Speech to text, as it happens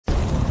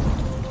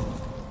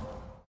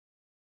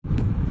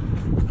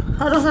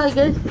Hello hi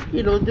guys,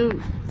 ఈరోజు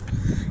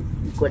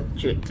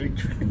కొంచెం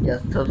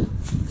చేస్తాను.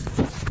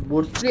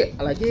 మోస్ట్లీ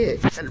అలాగే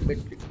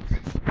హెల్మెట్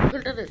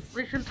ఎందుకంటే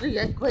రెస్పిరేషన్ త్రీ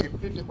ఎక్కువ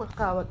హెల్మెట్ ఎక్కువ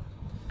కావాలి.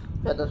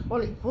 పెద్ద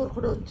స్పాలింగ్ 4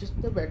 కూడా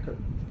వచ్చేస్తే బెటర్.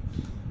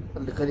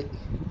 అందుకని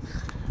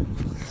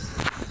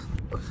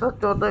ఒకసారి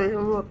చూద్దాం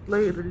ఏమో అట్లా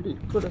ఈ రెండు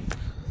కూడా.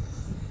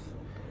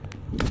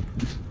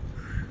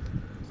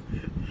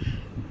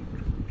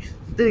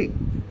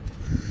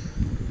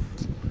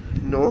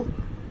 నో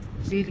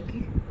దీనికి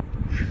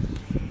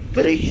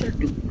preparation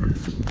to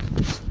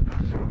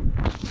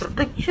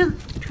protection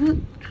to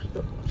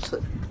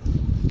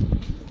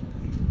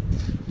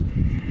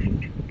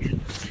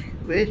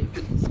where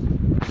to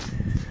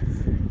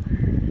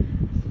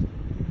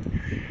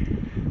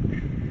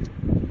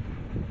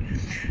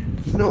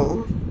no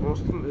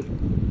mostly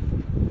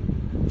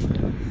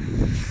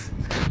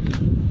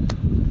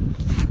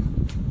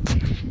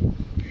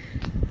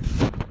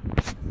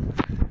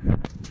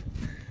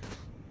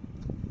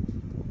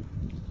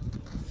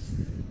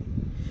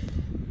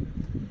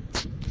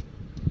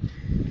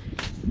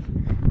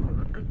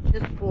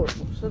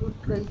ఒకసారి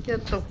ట్రై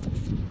చేద్దాం.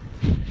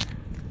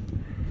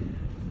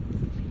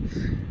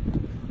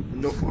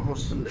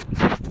 వస్తుంది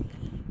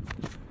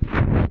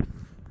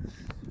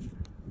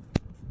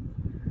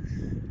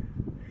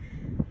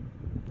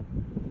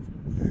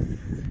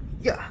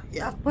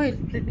యాభై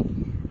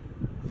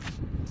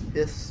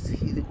ఎస్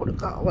ఇది కూడా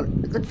కావాలి.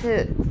 ఎందుకంటే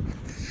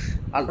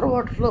అండర్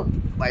వాటర్లో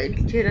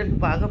బయటికి చేయడానికి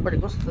బాగా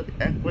పనికొస్తుంది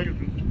యాక్వైల్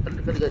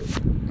అందుకని.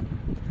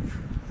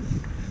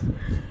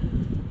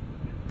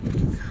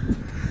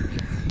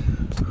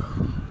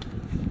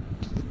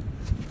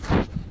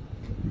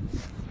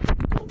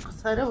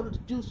 ఒకసారి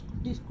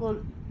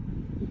తీసుకోవాలి.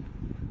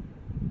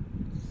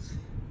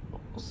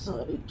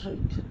 ఒక్కసారి ట్రై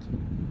చేద్దాం.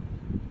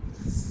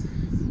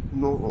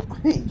 నో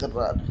ఇంకా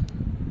రాదు.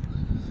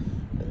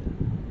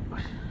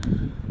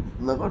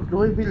 నాకు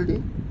డ్రోయి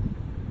బిల్డింగ్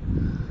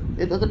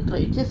ఏదో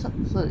ట్రై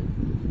చేసాను. సరే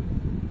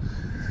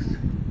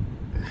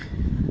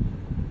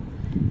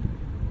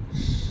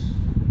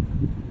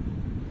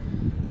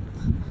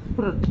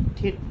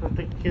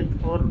ప్రొటెక్టెడ్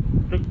ఫర్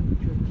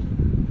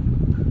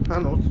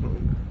అనవసరం.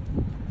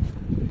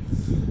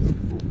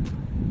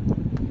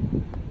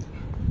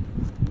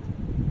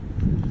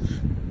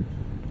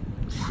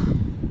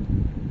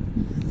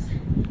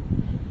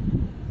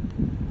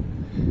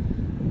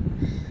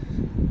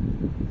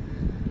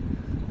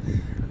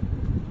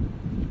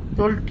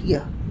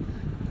 తోల్టియా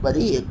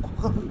మరీ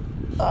ఎక్కువ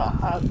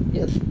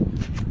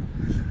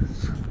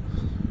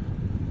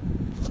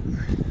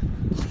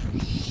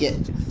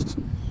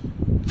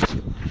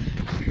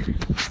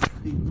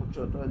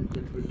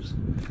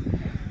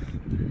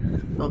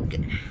ఓకే.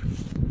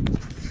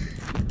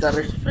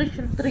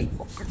 రెస్పిరేషన్ 3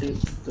 ఒకటి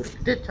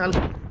దొరికితే చాలా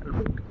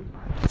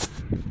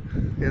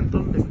ఎంత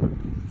ఉంది.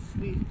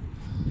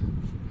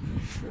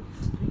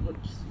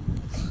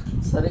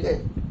 సరిగా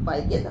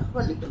పైకి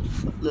మళ్ళీ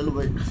పిల్లలు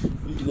బయట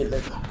ఇంటికి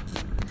వెళ్ళాక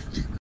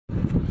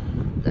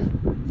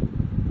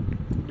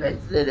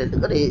నేను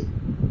ఎందుకని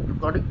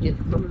రికార్డింగ్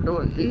చేసుకుంటూ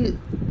మళ్ళీ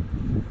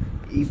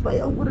ఈ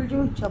భయం గురించి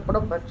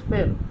చెప్పడం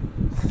మర్చిపోయాను.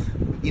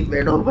 ఈ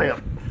మెడో భయం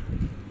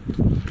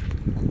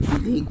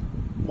ఇది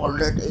మొన్న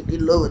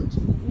 18లో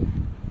వచ్చింది.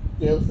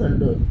 కేవ్స్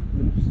అండ్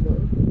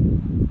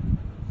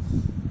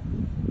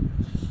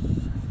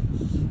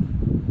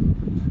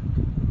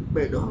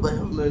మెడో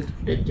భయం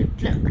వెళ్తుంటే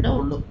చెట్లు ఎక్కడ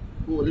ఉండవు,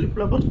 ఓన్లీ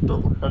ఫ్లవర్స్తో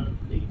ఉంటాను.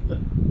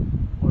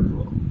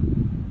 వాళ్ళు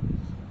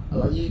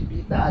అలాగే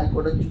ఈ దారి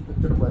కూడా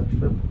చూపించడం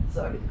మర్చిపోయాం.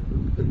 ఒకసారి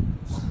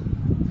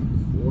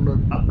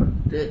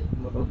అక్కడే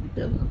మనం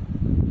పెట్టాను.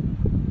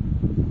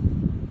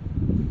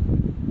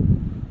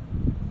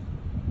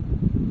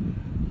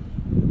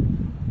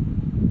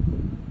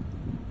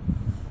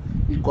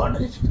 ఈ కొండ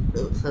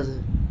ఒకసారి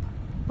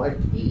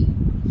పడికి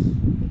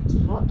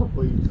మొత్తం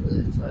పోయింది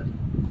ఒకసారి.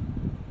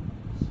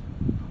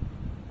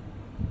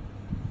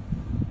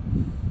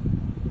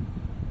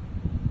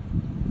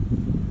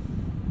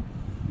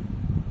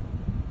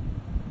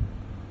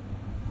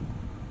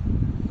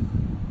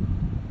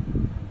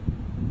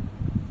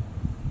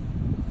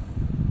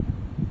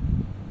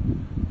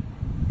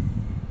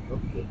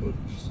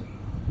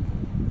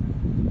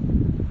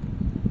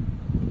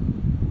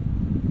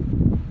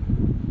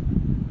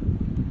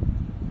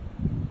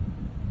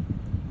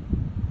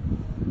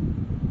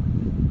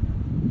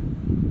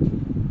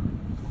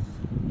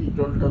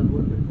 Total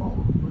movement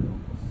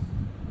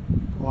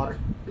or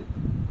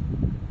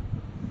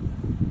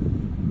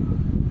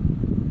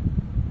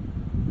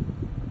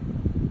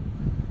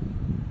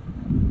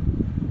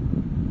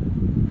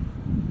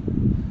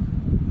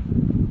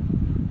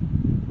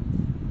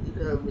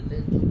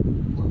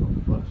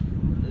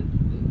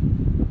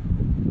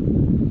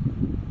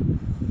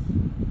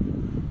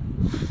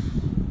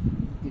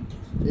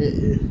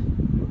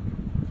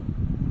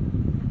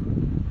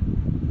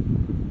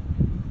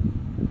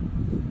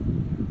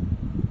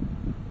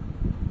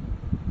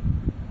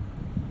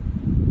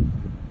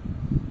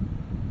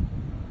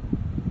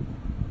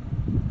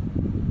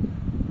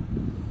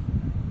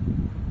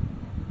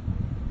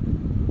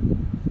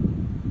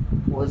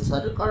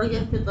ఒకసారి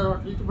కడిగేసిన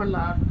తర్వాత నుంచి మళ్ళీ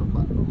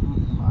ఆడుతున్నాను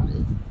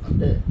మానేసి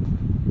అంటే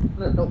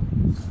నేను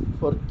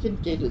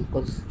వర్కింగ్ చేయలేదు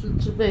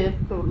కొంచెం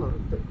వేస్తూ ఉన్నాను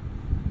అంతే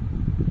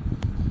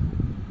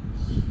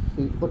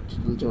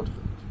ఇంకొచ్చిన చోటు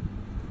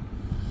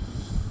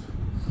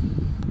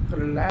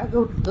ఇక్కడ ల్యాగ్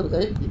అవుతుంది కదా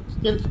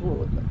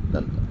తెలిసిపోవాలి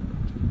అంతా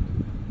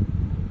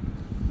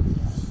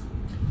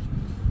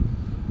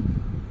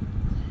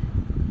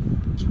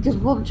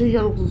చికెన్ బాబు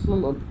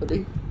చేయాలనుకుంటున్నాను అది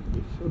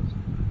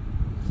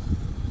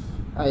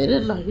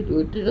ఐరన్ లైట్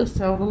పెట్టిన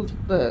సేవనం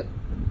చెప్తా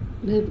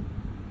లేదు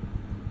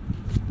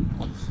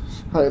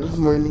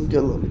ఐరన్ మైనింగ్కి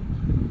వెళ్ళాలి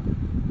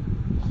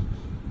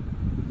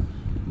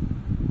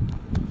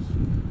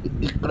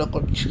ఇక్కడ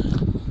కొంచెం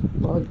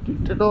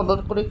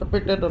 $20 కూడా ఇక్కడ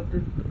పెట్టాను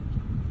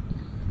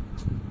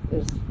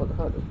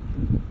 16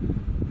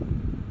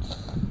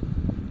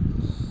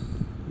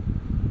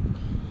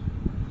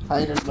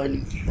 ఐరన్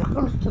మైనింగ్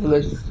ఎక్కడ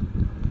వస్తుంది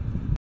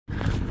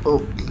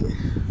ఓకే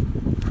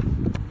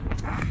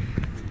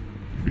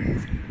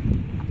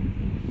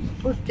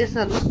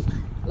వచ్చేసాను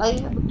అలాగే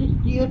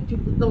జియో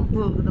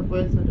చూపుతాం కదా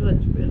పోయేసరికి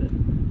మర్చిపోయాను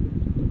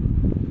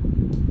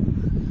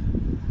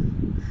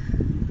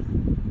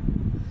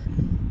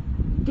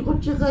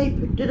ఇంటికొచ్చాక ఈ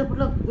పెట్టేటప్పుడు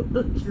నాకు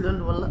గుర్తొచ్చింది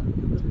అందువల్ల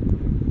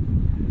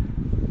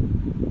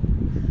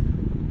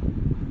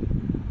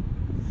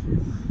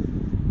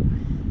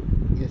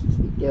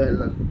ఇంకే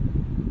వెళ్ళాలి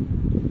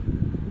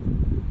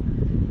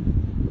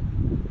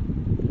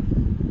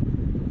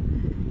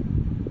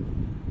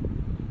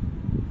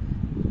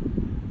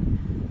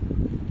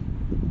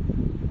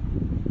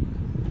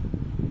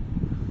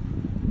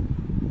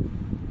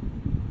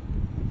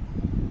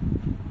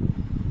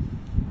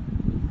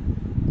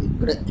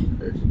ఇక్కడే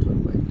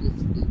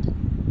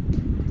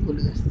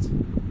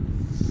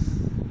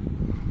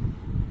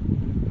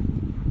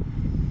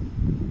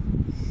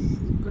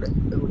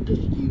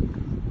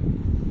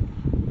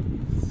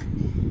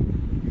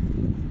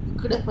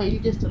ఇక్కడే ఫైల్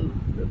చేస్తాను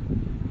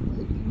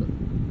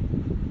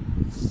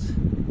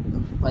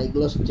 5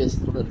 గ్లాస్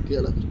చేసుకోవడానికి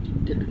అలాగే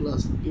 10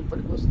 గ్లాస్కి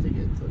ఇప్పటికి వస్తాయి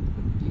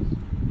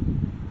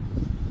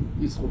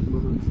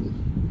తీసుకుంటున్నాను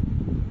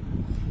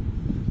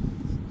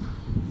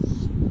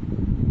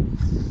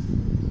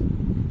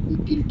ఈ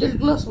టింటెడ్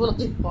గ్లాస్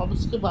వాళ్ళకి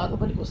పామ్స్కి బాగా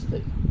పనికి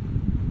వస్తాయి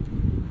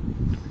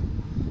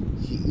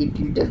ఈ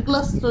టింటెడ్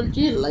గ్లాస్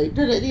నుంచి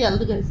లైట్ అనేది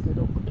ఎల్లుగా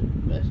ఇస్తారు ఒకటి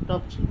బెస్ట్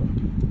ఆప్షన్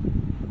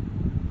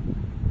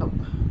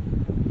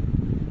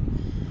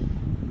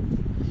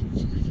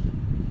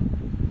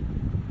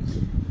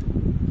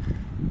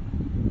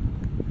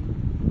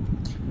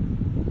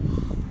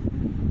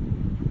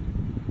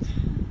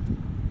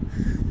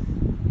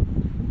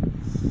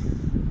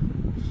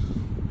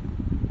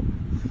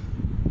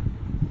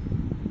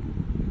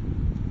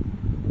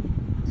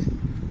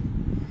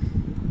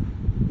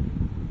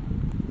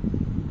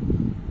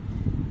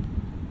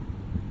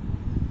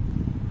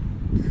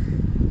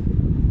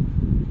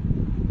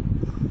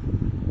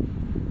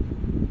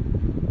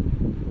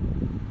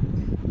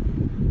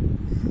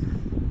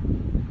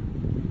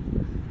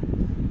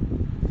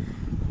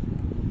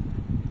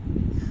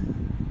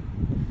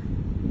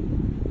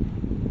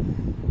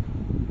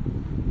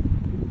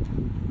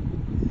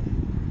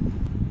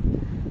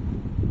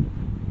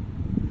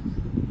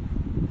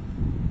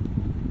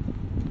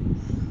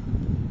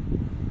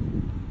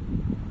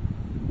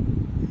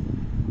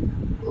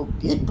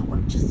ఓకే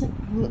వచ్చేసి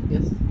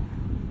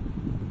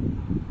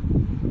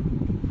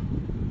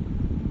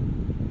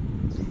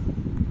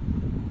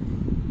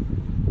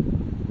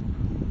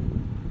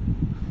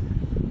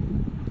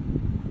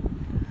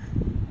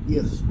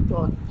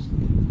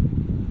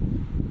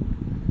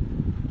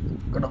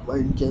ఇక్కడ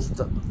మైండ్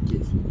చేస్తాను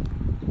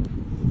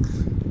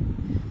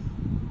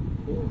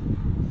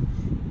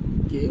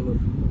కేవలం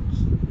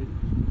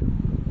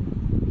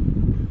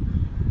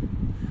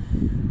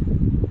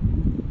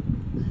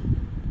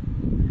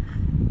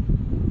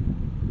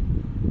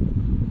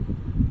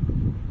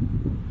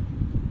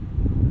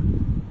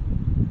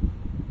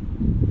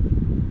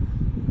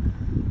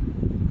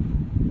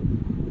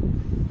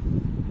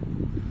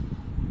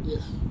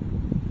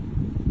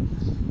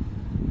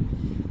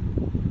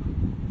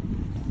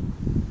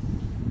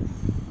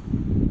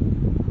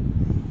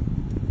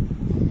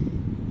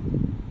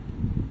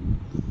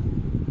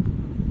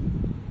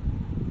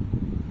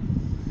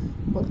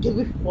porque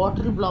we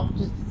water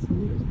blocks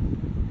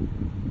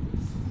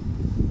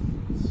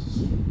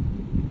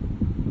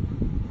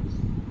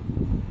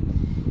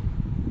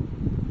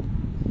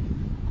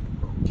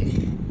okay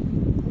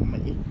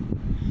మళ్ళీ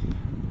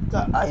ఇంకా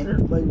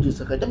ఐరన్ మైండ్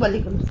చూసాకంటే మళ్ళీ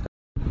కలుస్తాను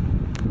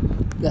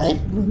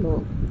గాయస్ నేను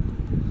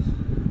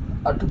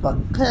అటు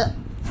పక్క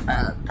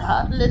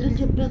దారి లేదని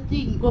చెప్పేసి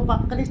ఇంకో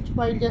పక్కన ఇచ్చి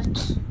ఫైల్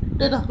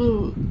చేస్తుంటే నాకు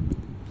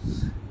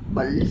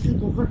మళ్ళీ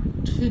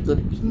ఇంకొకటి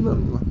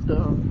దొరికిందన్నమాట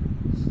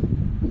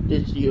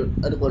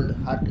అనుకోండి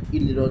హార్ట్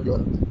ఇన్ని రోజు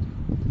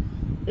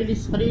నేను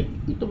సరే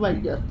ఇటు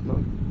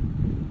బయలుదేరుతున్నాను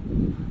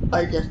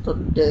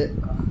బయలుదేరుతుంటే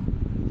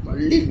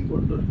మళ్ళీ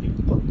ఇంకోటి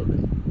ఇంకొస్తున్నాయి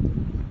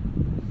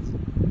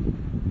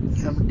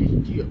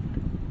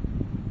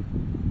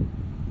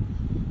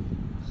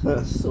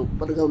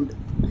సూపర్గా ఉంది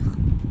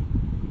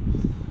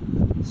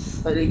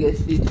సరిగా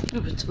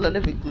చూపించాలనే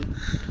మీకు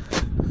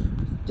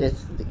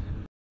చేసింది.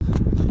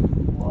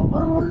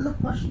 ఓవరాల్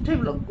ఫస్ట్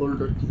టైంలో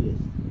గోల్డ్ వచ్చింది.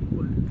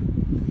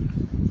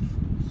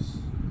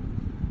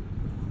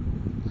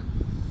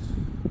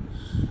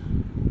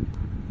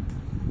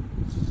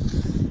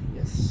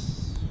 Yes,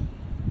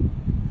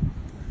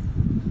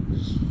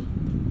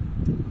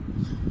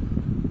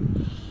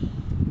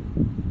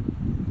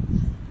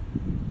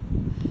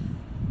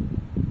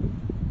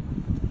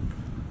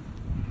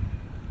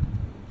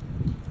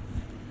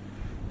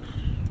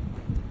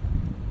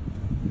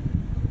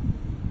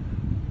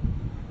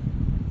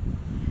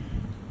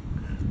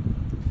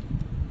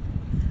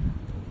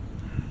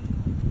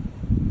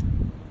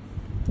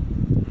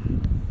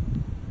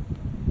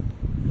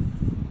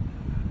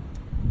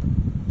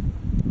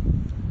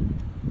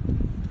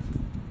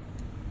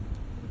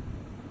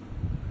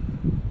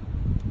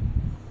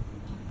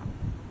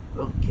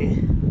 okay.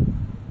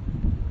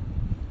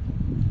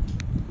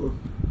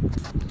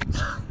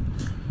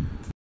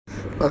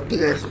 ఓకే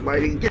గైస్, మా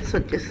ఇంజెక్స్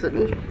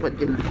వచ్చేస్తారు.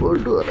 మధ్యలో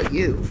గోల్డ్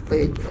అలాగే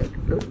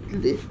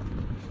ఉంటుంది.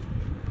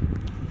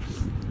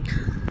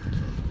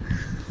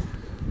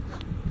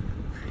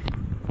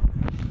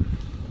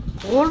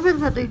 గోల్డ్ మీద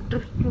పెద్ద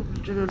ఇంట్రెస్ట్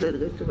చూపించడం లేదు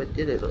కదా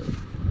మధ్య. నేను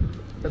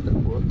పెద్ద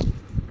గోల్డ్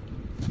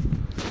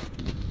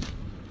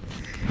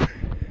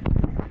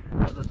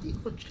అలా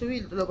తీసుకొచ్చినవి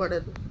ఇందులో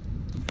పడాను.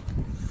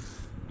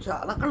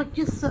 చాలా కలెక్ట్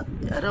చేస్తా,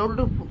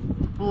 అరౌండ్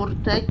 4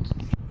 ట్యాక్స్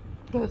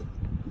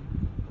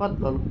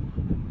 14.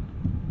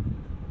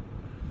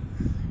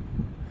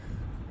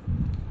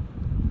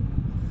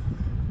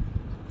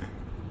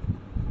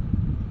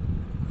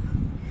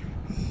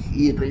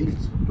 ఈ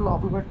రైల్స్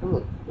లోపల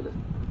పెట్టలేదు.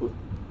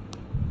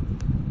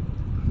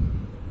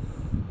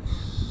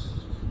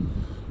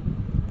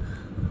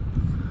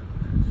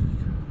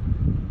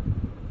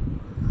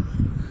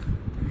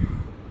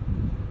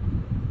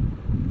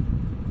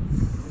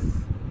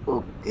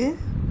 ఓకే,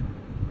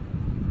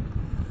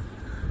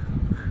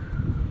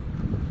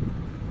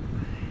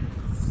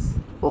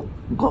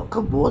 ఒక్కొక్క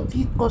బోట్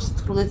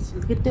తీసుకొస్తారు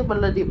ఎందుకంటే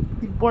మళ్ళీ అది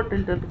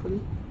ఇంపార్టెంట్ అనుకుని.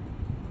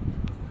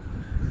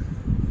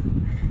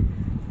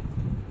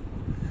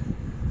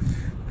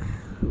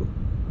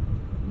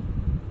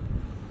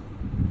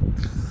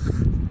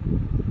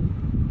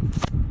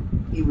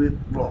 ఇవి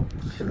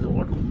బ్లాక్స్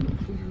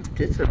యూజ్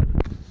చేశారు.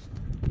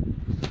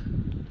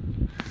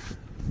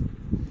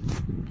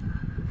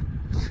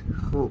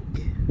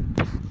 ఓకే,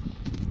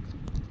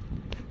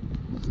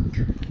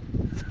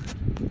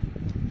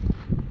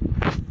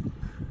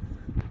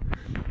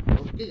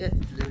 ఓకే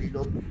గైస్,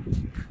 నేను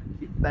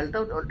బెల్ట్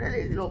అవుట్ ఉంటే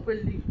నేను లోపల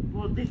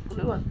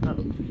తీసుకుని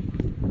వస్తాను.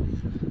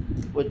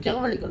 వచ్చాక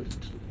మళ్ళీ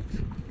కలుస్తాను.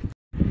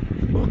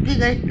 ఓకే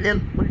గైస్,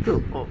 నేను కొంచెం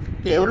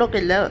కేవలోకి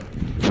వెళ్ళా.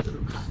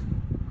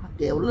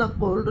 కేవలం నాకు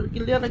గోల్డ్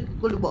దొరికింది. నాకు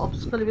కొన్ని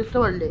బాక్స్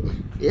కనిపిస్తామండి.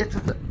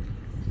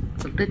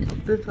 అంటే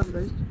చెప్తాను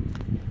గైస్,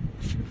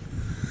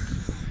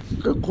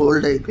 ఇంకా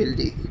గోల్డ్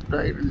అయిపోయింది.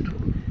 డైమండ్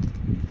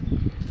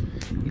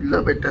ఇల్లు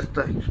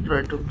పెట్టేస్తా. ఎక్స్ట్రా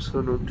ఐటమ్స్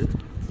అని ఉంటే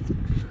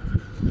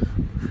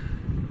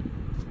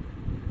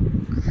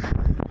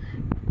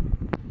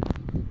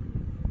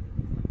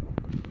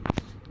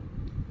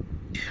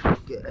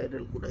ఓకే.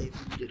 ఐరన్ కూడా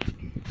అయిపోయింది.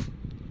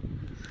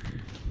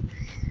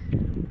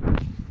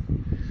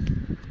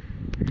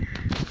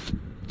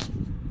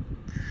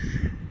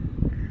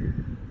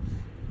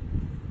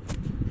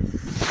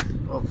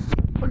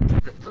 కొంచెం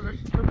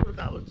ప్రిపరేషన్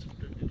కావాల్సి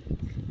ఉంటుంది.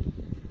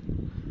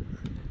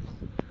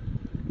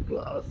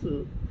 గ్లాసు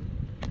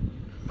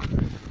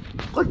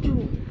కొంచెం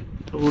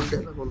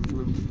ఉండేలా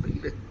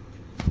ఉంటుంది.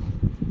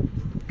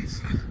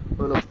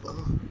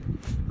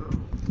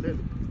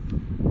 లేదు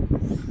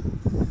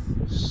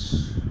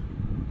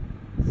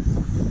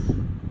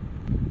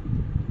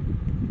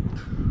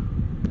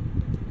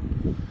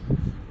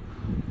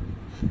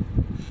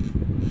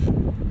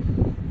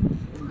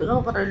ముందుగా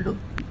ఒక 2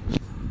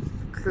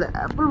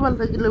 స్లాబ్లు వాళ్ళ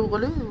దగ్గర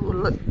ఇవ్వకొని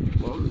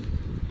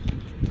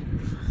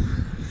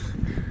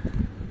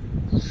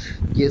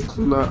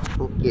చేసుకున్నా.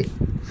 ఓకే,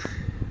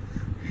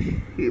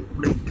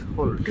 ఇప్పుడు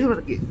కావాలంటే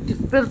మనకి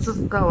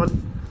డిస్పెన్సెస్ కావాలి,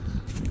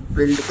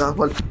 2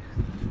 కావాలి.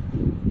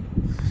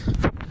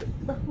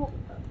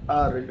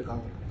 2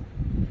 కావాలి.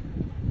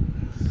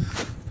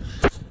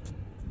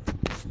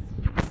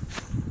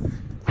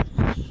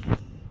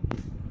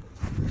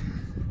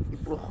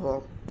 ఇప్పుడు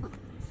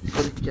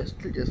కొన్ని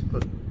చెస్ట్లు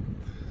చేసుకోండి.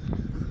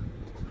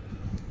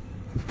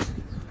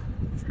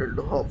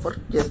 2 హాపర్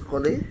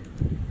చేసుకొని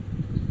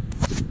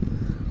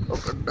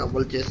ఒక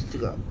డబుల్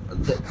చెస్ట్గా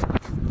అంతే.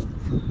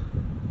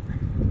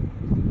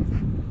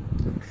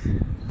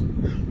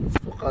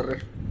 ఒక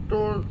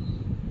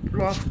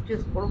లాక్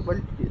చేసుకోవడం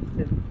మళ్ళీ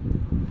చేసాను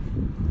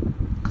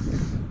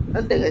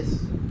అంతే గైస్.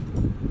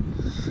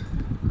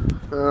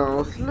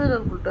 వస్తున్నాయి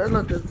అనుకుంటా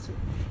నాకు తెలిసి.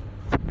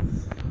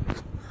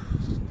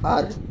 ఆ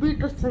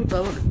రిపీటర్స్ అవి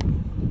కావాలి.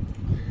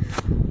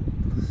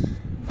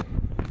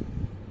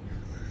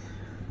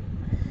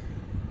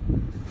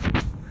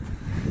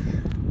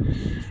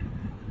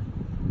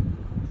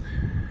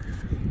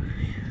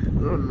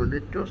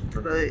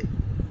 చూస్తున్నాయి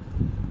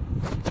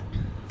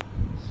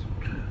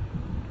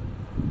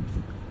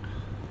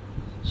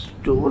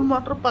స్టోన్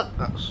మాత్రం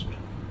పక్కా.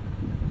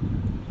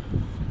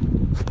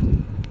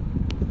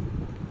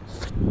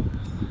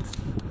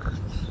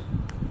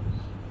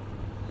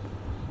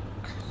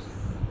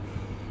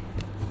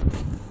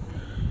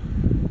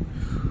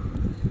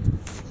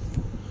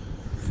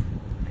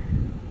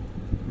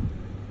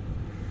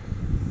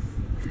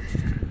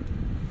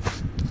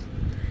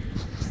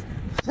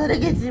 సరే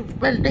గైస్,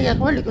 బెల్ట్ అయ్యాక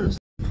మళ్ళీ కలుస్తాం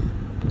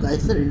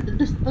గైస్. రెండు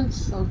డిస్టెన్స్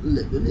అవసరం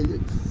లేదు,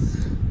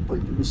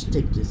 కొంచెం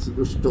మిస్టేక్ చేసి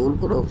స్టోన్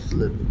కూడా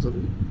వస్తలేదు.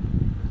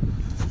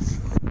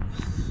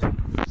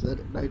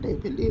 సరే నైట్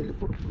అయిపోయింది, వెళ్ళి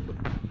పడుకుందాం.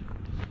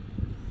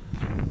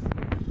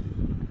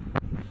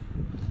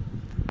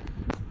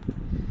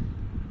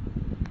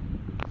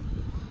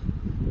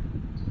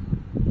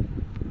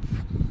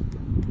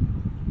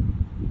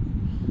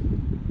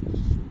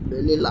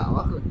 వెళ్ళి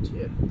లావా కలెక్ట్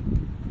చేయాలి.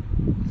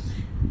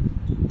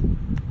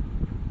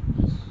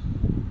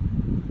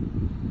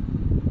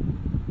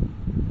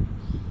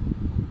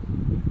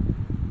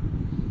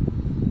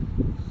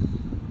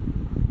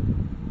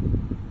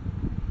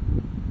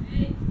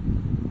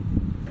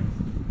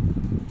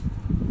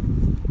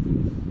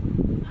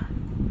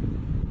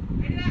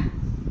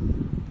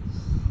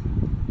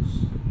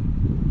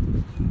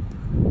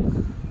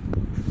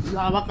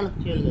 లావా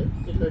కలెక్ట్ చేయాలి.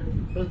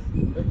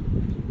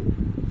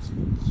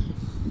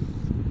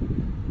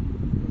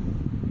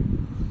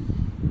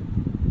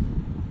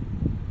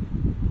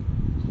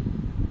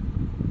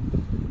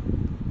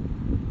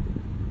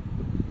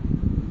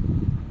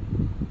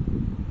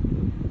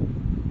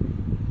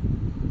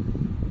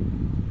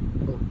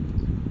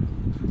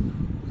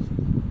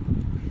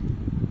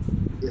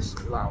 Yes,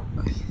 wow.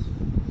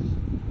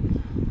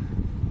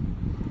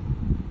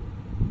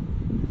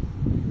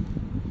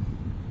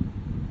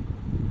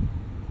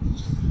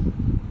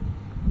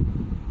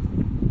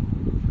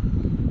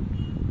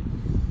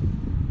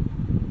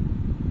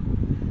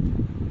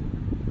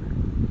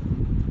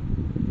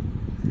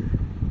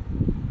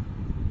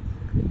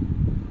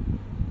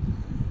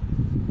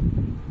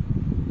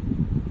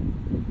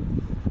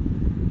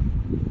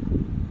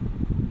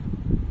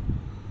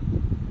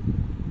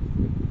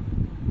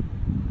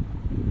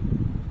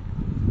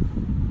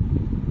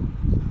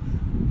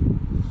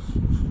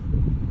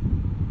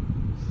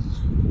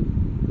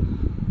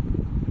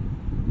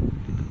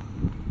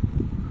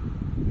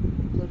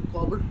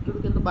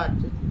 కింద బాగా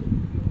చేస్తుంది.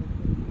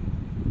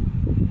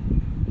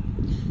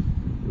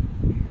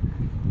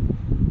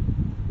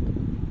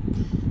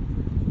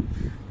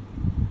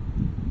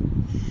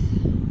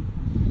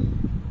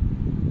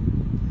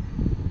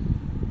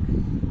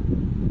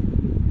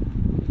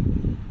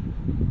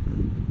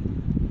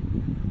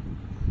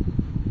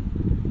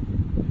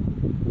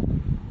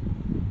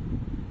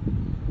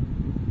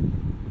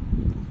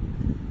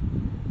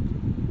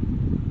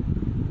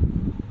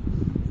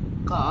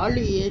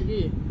 ఖాళీ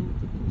ఏది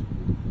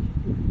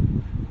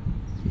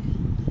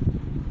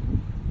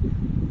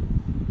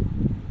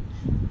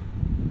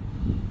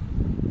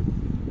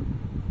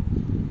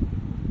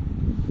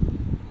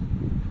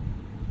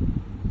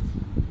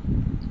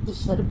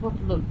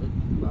సరిపోతుంది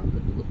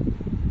అనుకుంటున్నాను.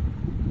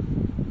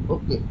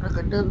 ఓకే, నాకు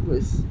అంటే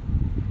వేసి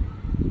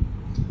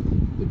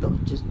ఇట్లా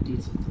వచ్చేసి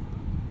తీసేస్తాను.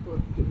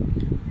 ఓకే,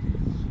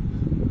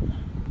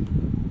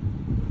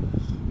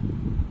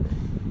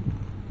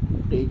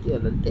 ఏం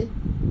చేయాలంటే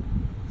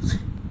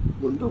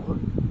ముందు ఒక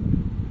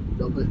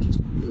డబుల్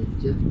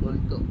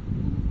చేసుకుంటూ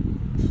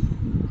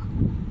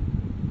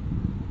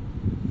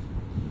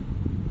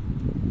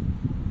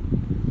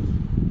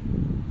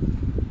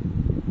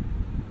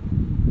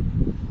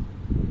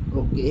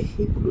ఓకే,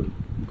 ఇప్పుడు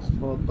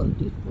పని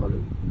తీసుకోవాలి.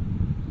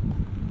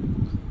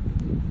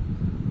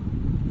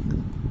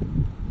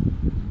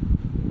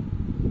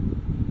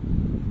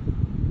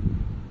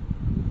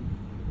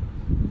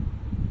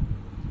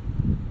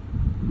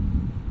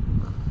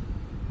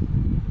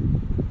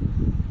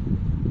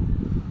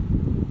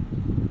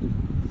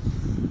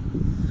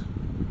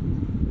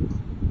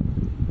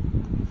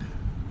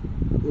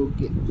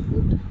 ఓకే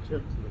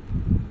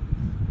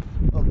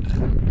ఓకే,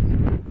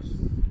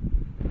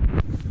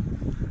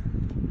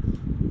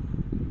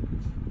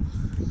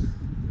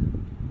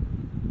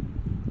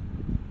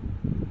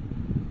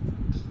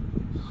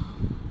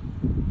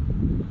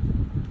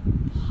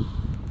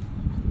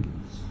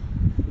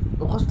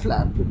 ఒక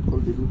స్లాబ్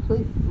పెట్టుకోండి.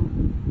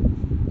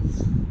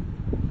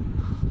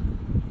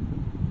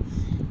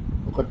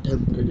 ఒక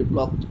టెంపరీ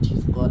బ్లాక్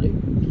తీసుకోవాలి.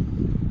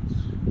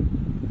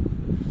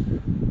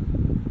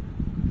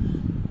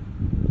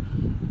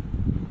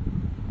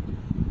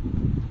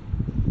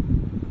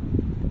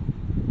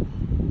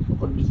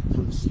 ఒక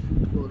డిస్టెన్స్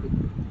పెట్టుకోవాలి.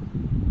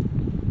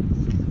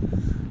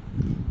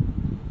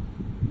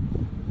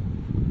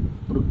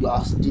 ఇప్పుడు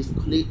గ్లాస్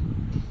తీసుకొని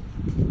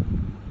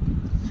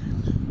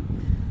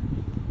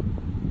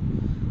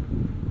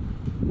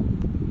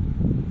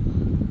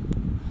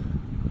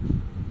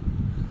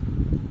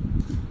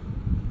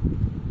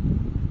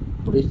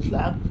ఇప్పుడు ఈ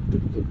స్లాబ్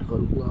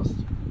పెట్టుకోవాలి. గ్లాస్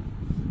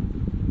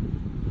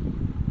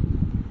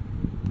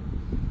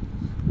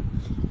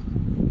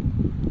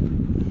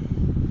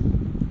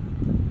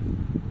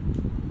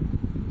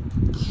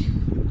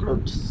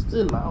వచ్చేస్తే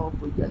లావ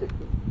పోయాలి.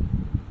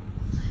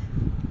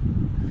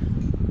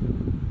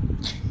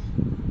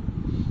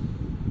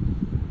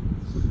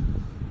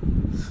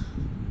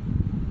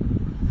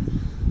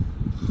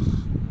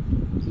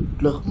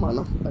 ఇట్లా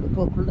మనం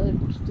పడిపోకుండా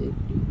ఇప్పుడు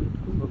సేఫ్టీ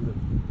పెట్టుకున్నాం.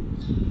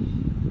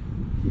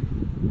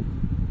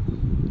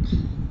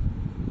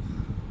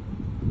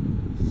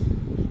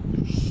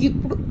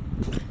 ఇప్పుడు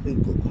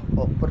ఇంకో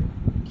ఆఫర్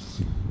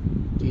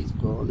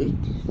తీసుకోవాలి.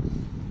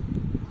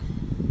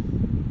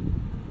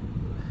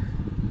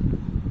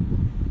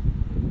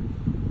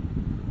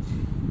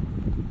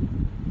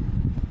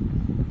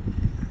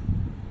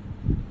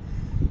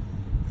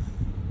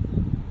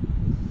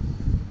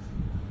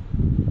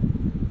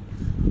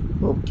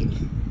 ఓకే,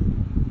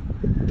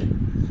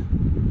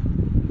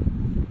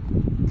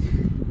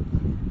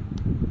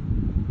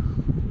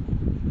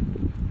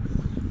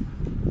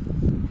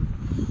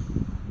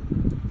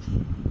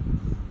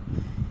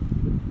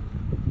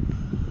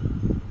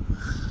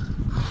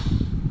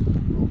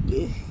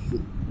 ఓకే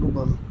ఇప్పుడు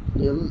మనం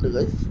ఏముంది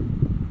గైస్,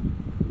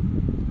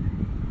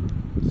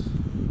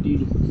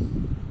 దీని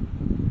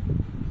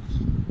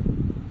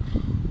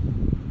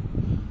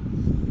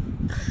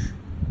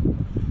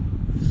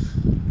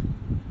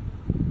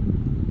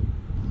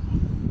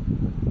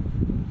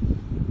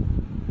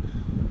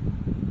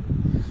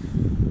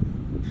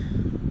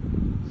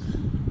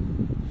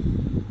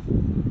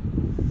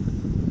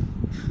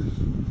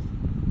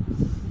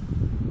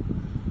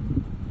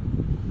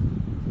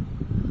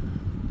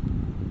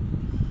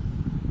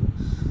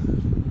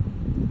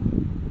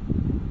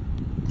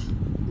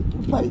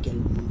పైకి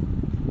వెళ్ళాము.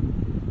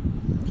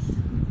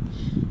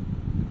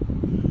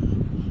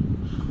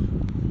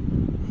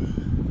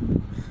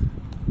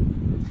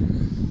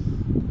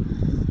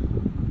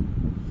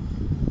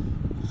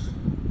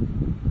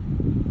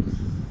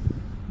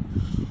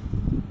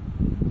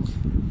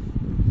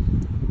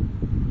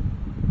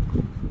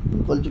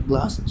 కొంచెం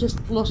గ్లాస్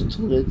చెస్ట్లో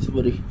వస్తుంది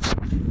మరి.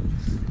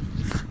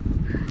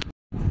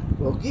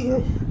 ఓకే,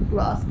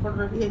 గ్లాస్ కూడా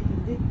రెడీ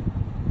అయిపోయింది.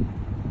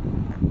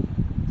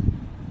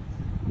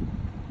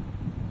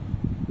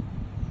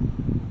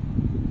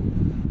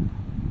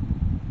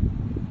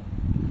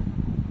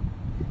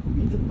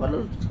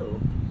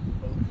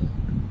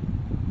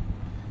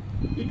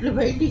 ఇట్లా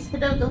బయట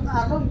సెట్ అవుతుంది,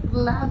 అలా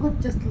లాగ్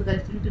వచ్చేస్తుంది కదా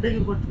ఇంటి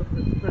దగ్గర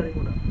కొట్టుకుంటున్నారు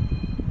కూడా.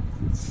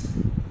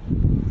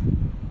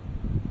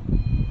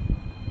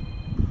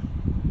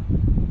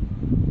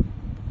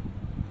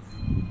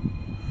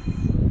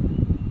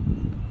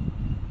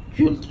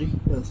 Q3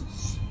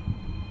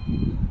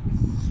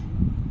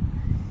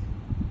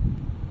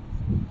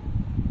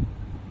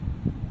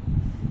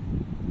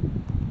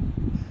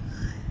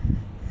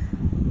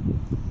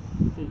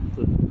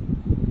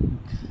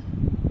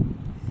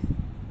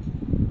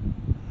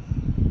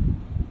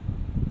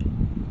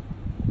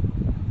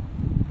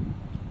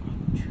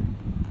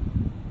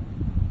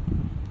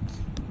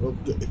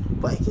 ఓకే,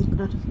 పైకి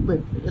ఎక్కడానికి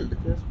బయట వెళ్ళి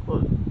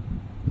చేసుకోవాలి.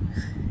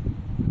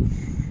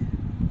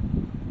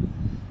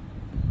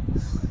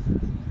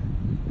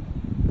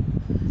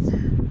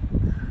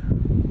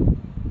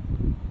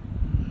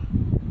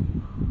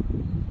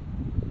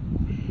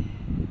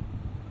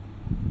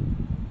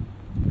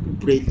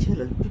 ఇప్పుడు ఏం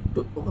చేయాలంటే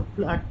చుట్టూ ఒక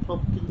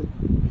ప్లాట్ఫామ్ కింద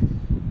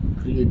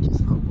క్రియేట్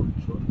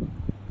చేసుకోవచ్చు.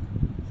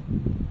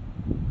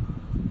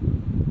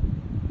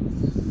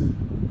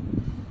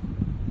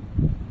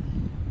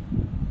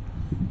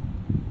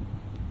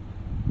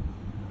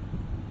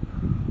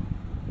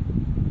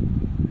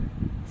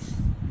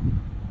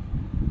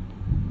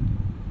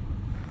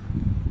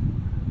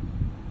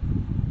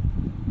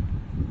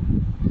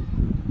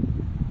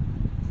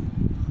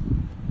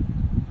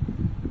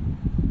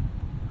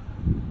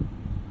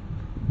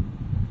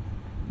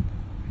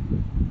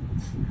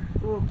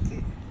 ఓకే,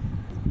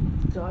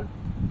 చాలు.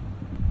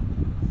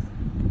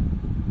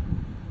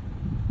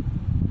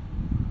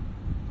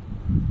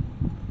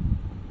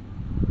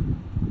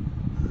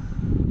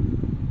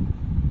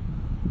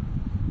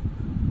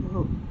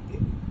 ఓకే,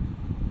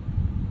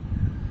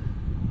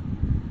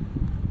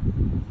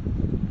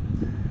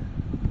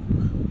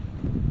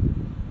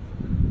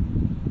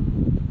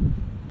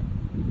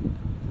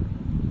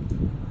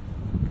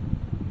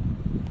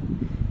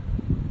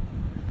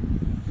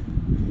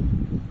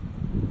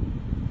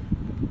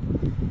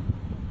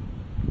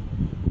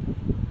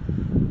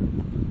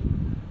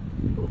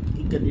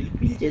 ఇంకా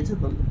నిలిపి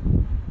చేసేద్దాం,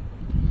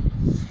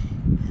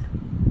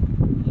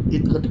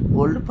 ఎందుకంటే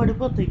గోల్డ్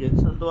పడిపోతాయి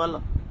కదా అందువల్ల.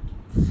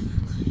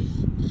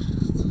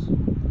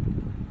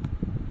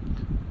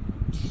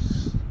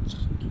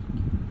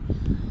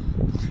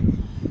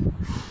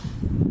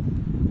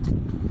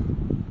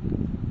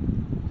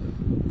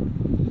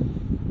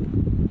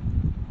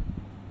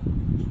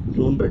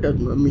 రూమ్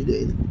పెట్టకుండా మీరు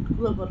ఏది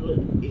పెట్టుకున్నా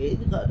పర్లేదు,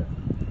 ఏది కాదు.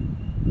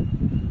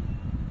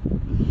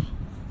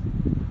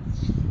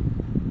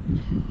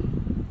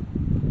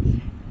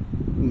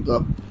 ఇంకా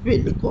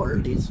పెళ్లి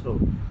క్వాలిటీస్లో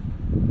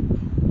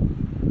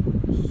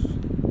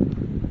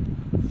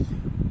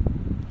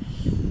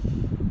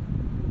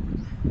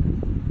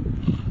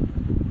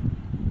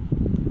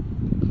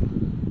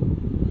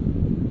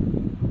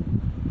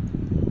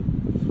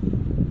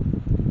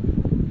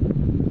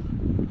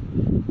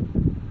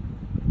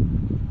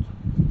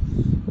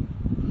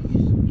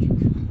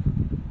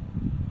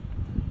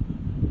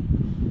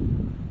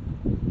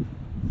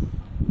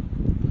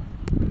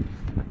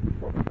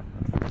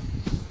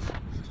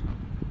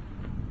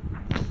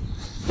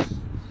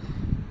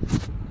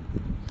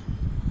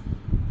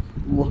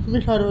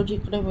మీరు ఆ రోజు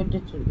ఇక్కడే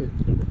పెట్టించండి.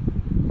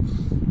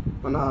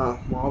 మన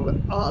మొబైల్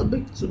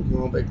ఆల్బెక్స్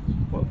మొబైల్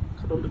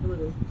అక్కడ ఉంటుంది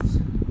కదా,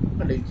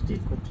 అక్కడ నుంచి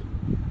తీసుకొచ్చి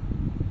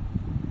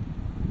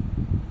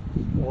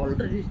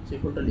ఆల్రెడీ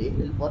చేయకుండా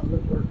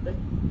వెళ్ళిపోతున్నారు చూడండి.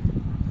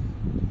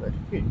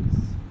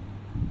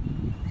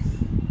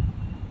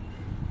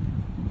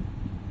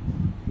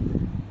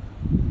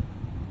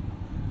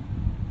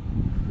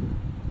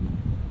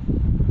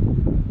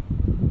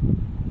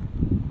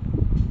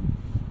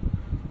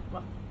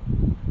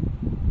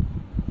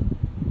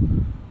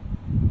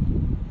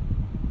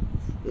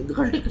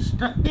 ఎందుకంటే ఇక్కడ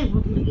స్టక్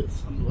అయిపోతుంది కదా,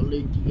 అందువల్ల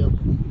ఇంటికి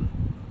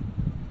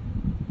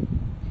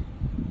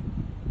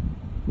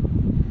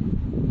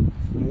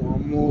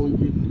అమ్మో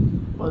ఇది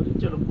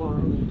భరించడం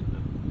బాగుంది.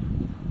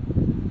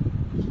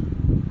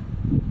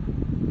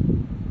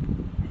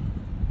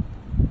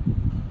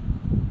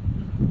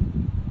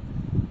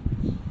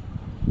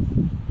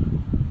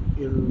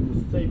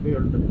 మిస్ అయిపోయి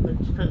ఉంటుంది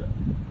ఖచ్చితంగా.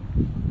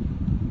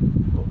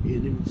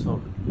 ఏది మిస్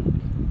అవుతుంది.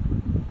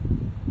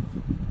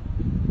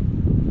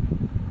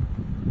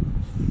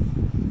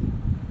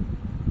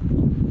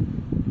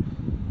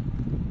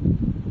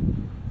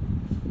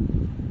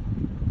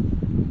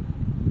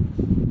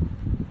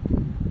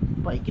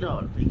 పైకి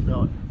రావాలి, పైకి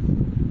రావాలి.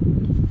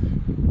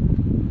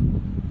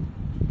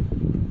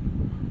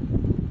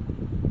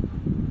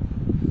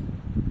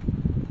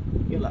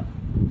 ఇలా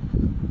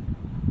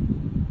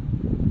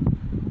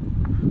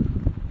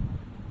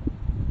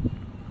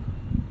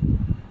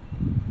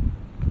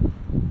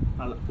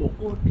అలా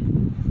ఒక్కొక్కటి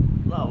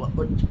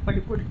వచ్చి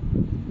పడిపోయి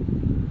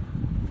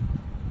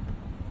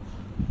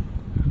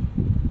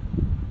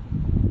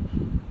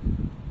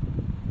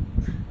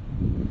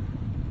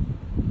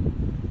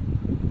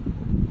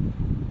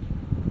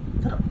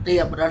తర్వాత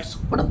ఎమరాల్డ్స్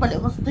కూడా భలే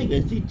వస్తాయి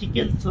కదా ఈ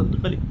చికెన్స్.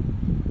 అందుకని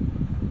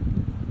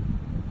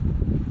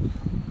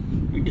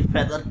వీటి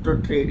ఫెదర్తో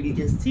ట్రేడింగ్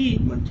చేసి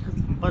మంచిగా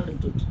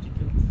సంపాదించవచ్చు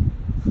చికెన్స్.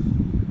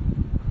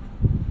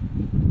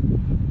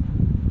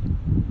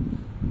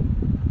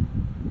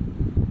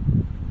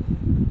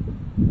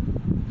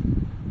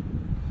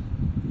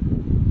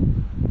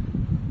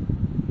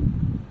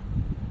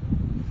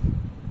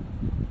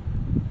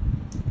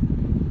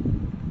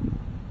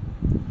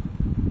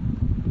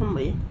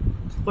 అమ్మాయి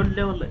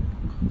కొల్లే ఉన్నాయి.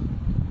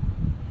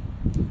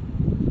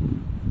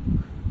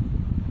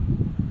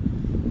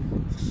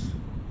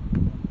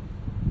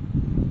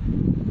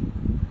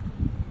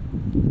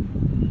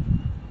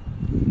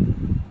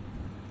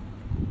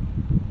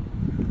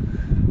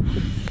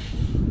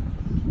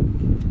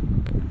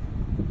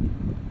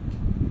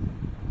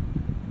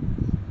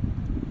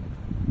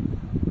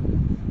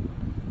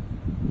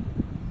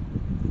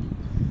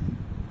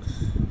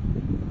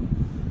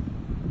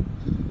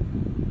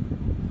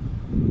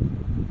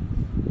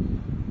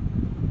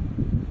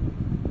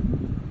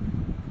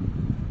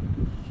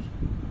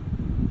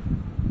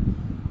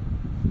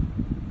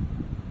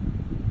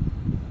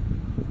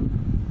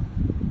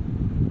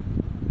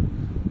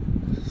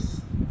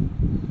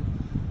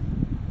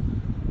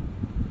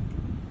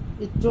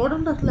 ఇది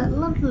చూడండి అసలు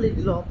వెళ్ళట్లేదు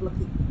ఇది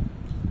లోపలికి.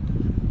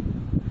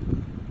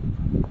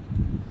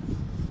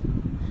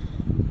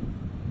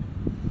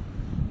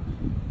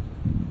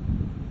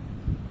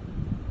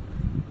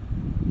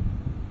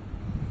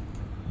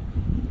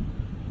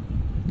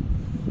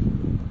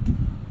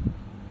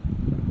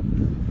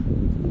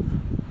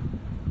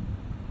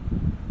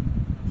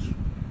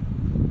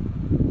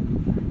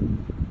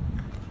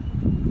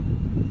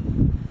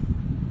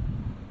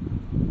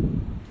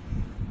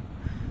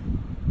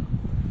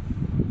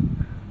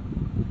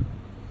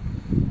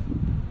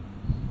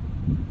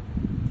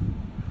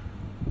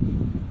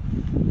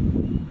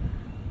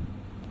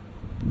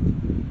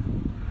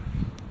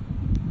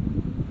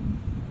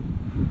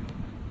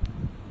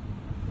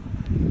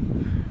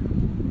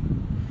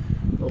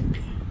 ఓకే,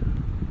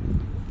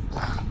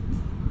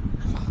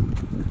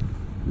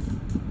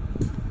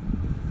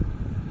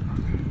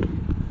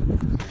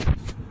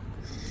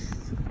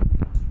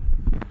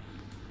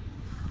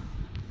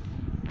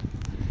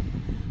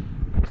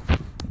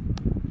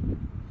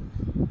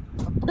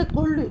 అప్పుడే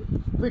కోళ్ళు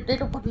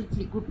పెట్టేటప్పుడు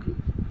ఇట్లా గుడ్లు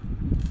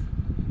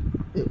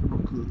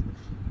ఎప్పుడు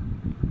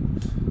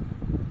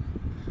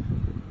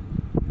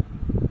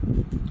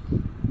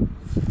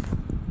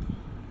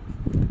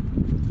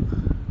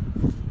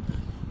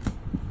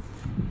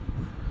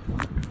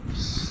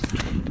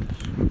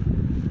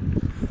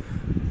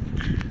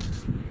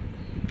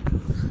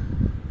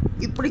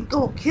ఇప్పుడు ఇంకా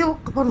ఒకే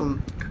ఒక్క పని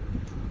ఉంది.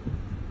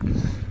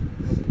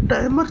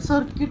 టైమర్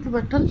సర్క్యూట్లు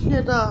పెట్టాలి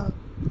లేదా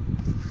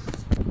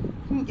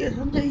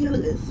ఇంకేం చెయ్యాలి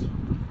గైస్.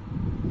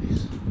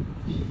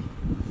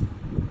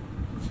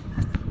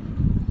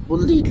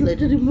 ముందు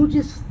ఇట్లయితే రిమూవ్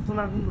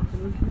చేస్తున్నాను.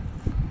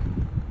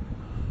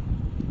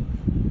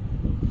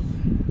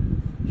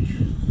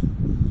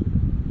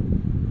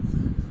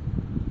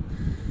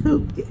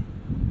 ఓకే,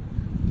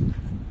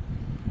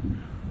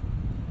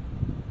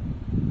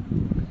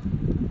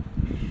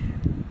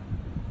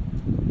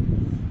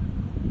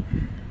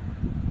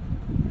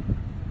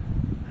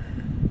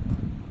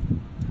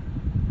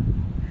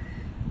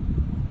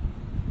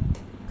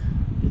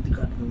 ఇది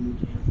కాదు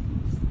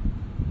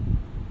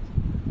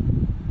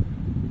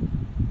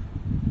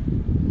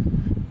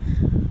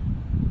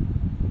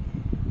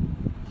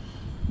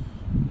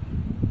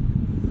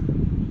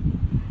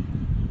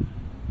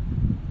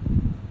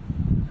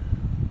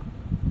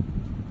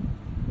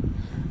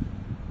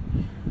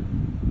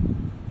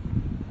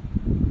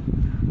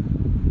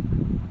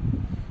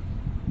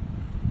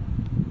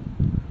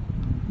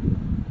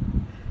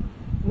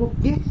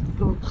ఓకే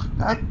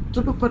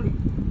యాక్చువల్ పని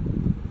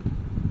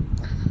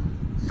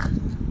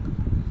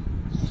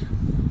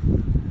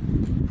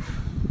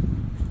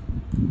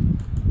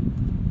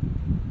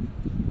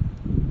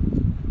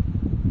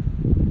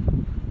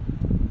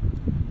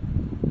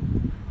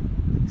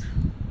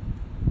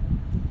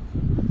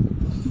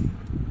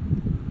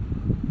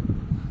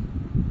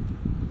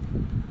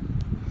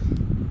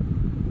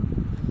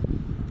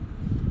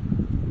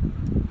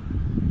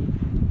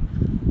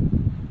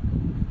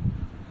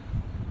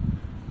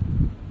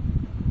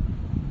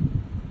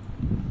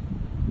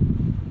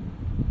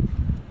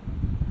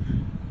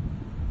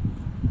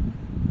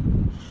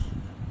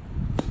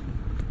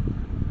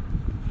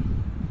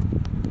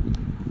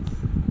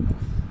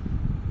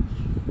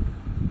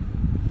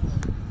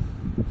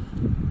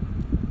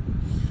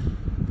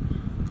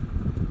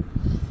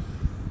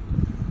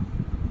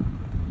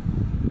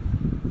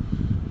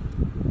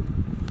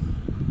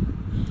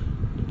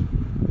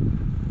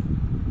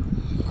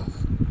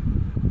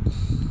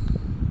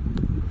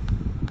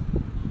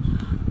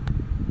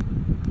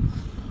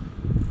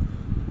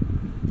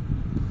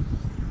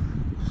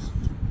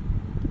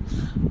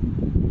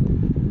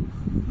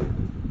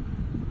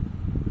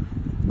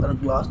మన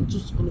గ్లాస్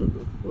చూసుకున్నాడు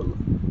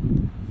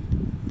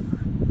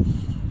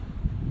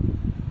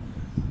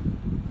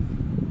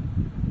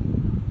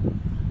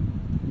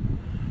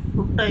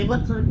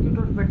టైమర్ సర్క్యూట్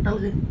ఒకటి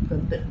పెట్టాలి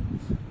అంతే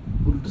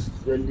ఫుడ్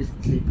వెళ్ళి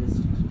స్లీప్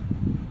వేస్తుంది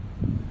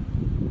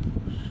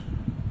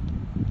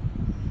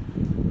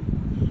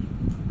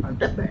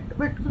అంటే బెడ్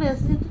పెట్టుకుని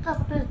వేసేది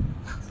కాకపోతే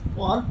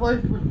స్మాల్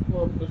పాయింట్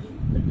పెట్టుకోవాలి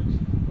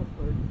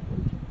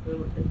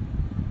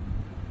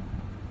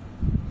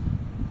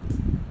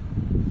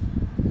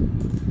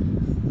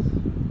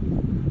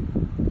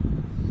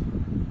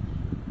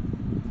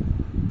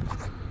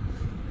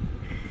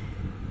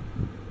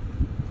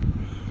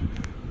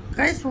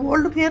గైస్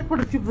ఓల్డ్ పేరు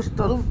కూడా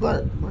చూపిస్తారు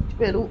మంచి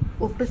పేరు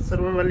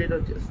ఒప్పిస్తారు మళ్ళీ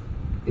వచ్చేస్తారు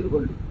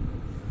ఇదిగోండి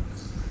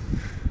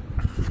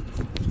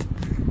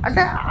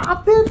అంటే ఆ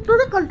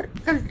పేరుతోనే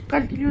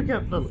కంటిన్యూ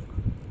చేస్తాను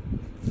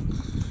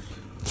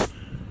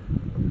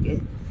ఓకే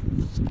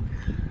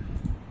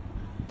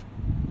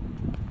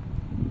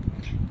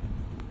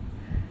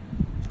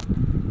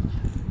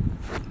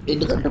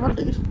ఎందుకంటే మన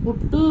దగ్గర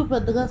ఫుడ్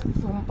పెద్దగా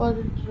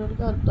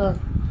సంపాదించడానికి అంత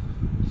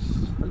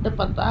అంటే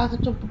పద్దాక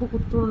చెప్పుతూ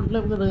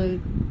కూర్చోలేము కదా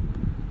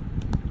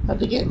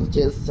అందుకే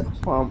చేస్తా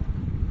ఫామ్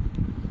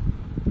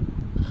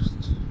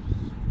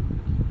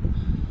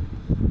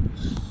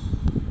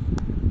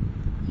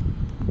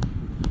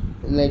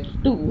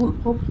నెక్స్ట్ ఊల్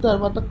పంప్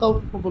తర్వాత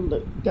కౌట్ పంప్ ఉంది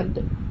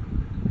గంటే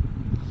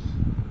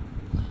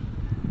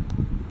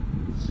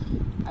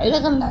అయినా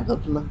కానీ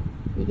లేకపోతున్నా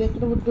ఇది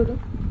ఎక్కడ ఉంటాడు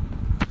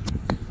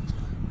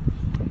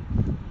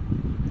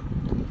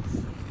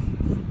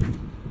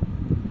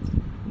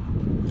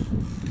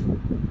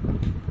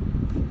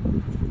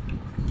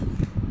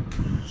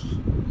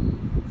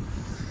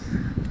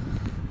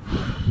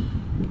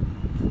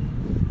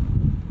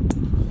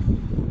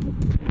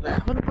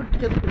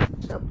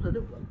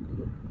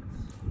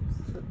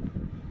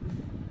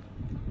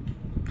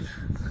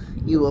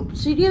ఈ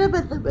ఒబ్సిడియన్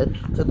పెద్ద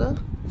బెటర్ కదా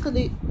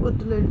అది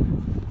వద్దులేండి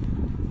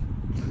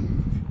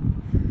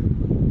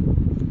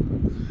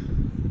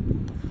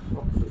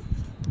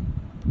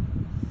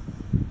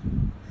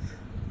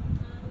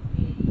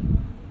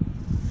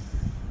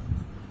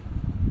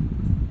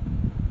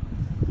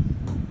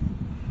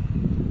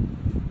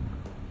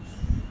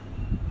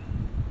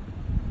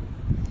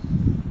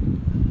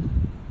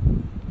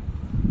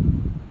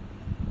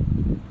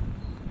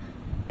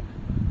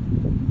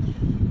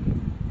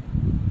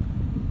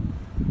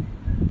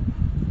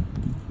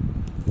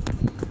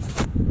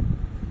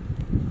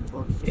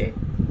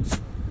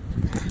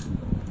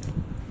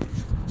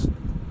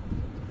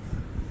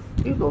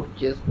నోట్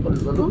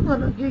చేసుకున్నాను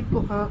అలాగే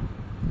ఇంకొక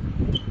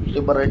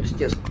లిబరైట్స్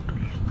చేసుకుంటాను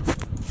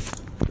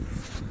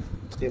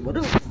లిబర్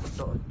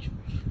పెట్టవచ్చు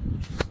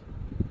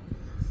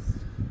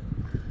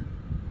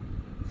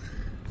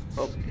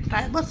ఓకే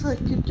టైమర్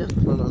సర్క్యూట్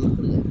చేస్తున్నాను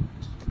అనుకునే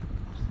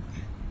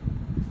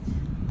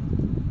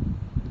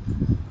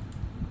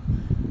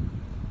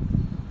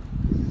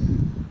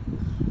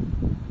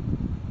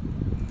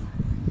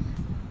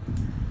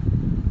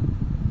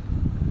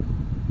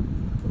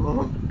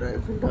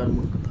డ్రైవింగ్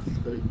ఆర్మర్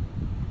సరే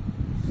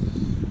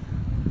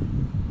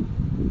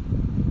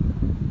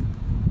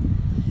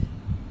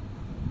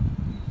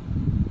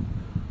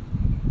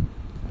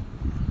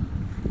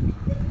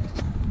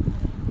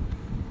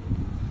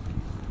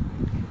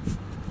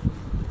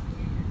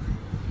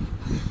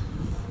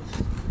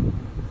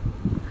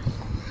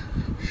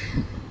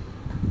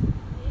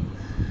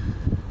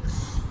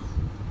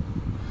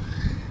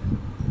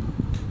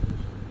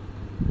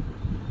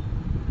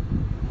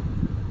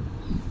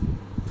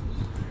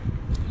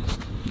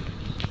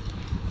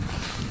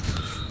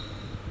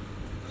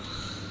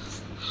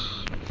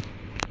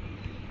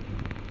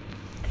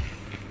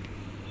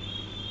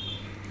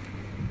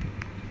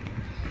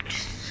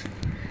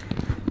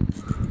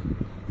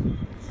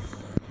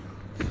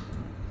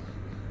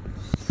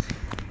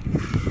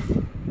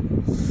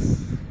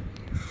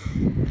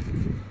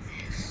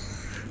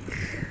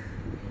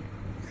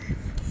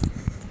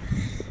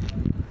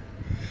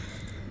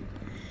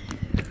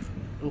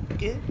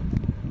ఓకే.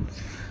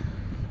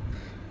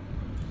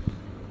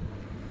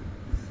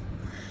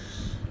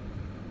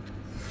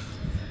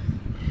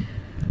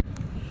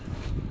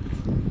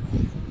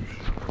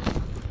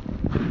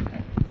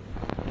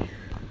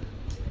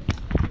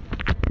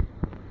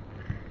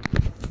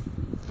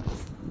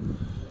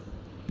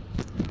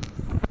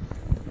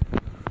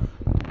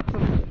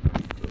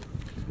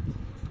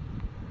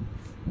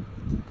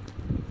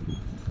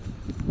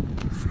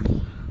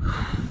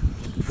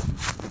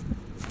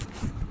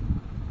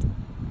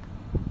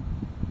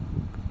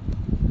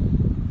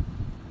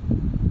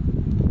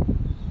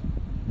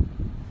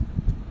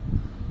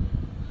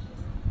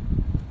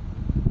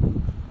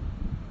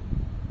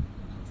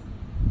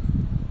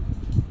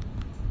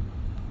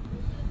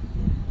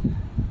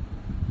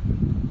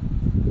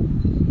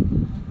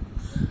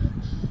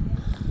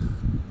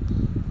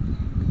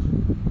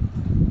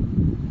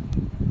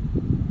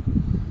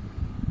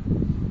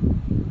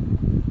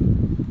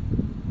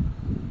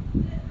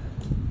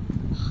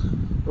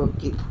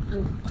 ఓకే.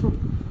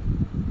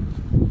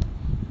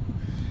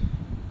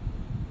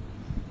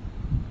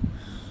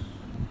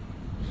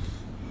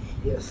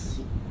 ఎస్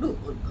ఇప్పుడు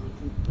పక్కన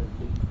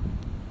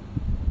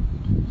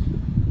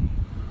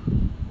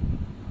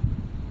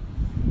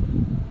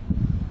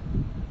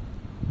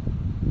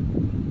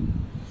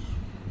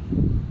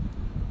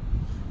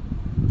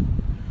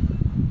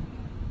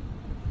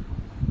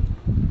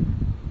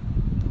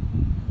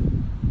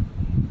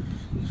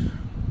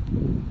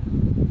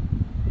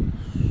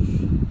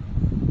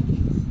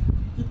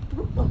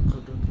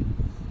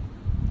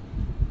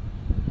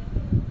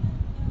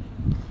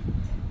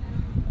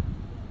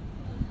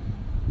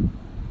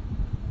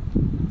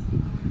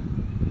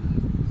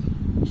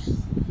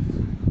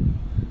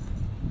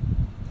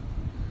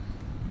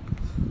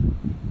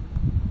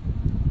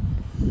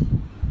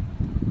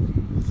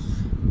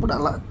ఇప్పుడు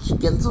అలా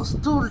చికెన్స్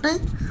వస్తూ ఉంటాయి,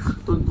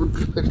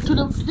 గుడ్లు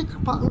పెడుతూనే ఉంటుంది,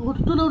 పాలు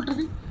కొడుతూనే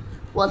ఉంటుంది,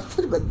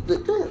 వరుసని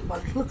పెద్ద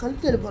బట్టలు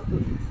కలిసి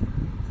వెళ్ళిపోతుంది.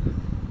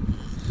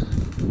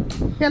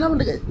 ఎలా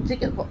ఉంది కదా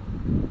చికెన్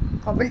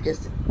కామెంట్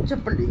చేస్తే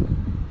చెప్పండి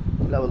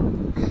లెవెల్.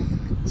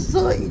 సో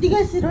ఇది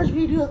గైస్ ఈరోజు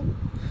వీడియో.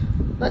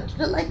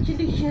 నచ్చిన లైక్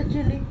చేయండి, షేర్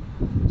చేయండి,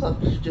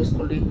 సబ్స్క్రైబ్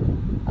చేసుకోండి.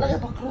 అలాగే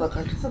పక్కన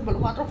కంటి సింబల్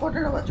మాత్రం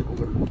కొట్టడం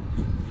మర్చిపోకూడదు.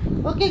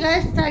 Okay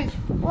guys, thanks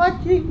for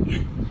watching.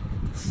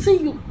 See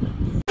you.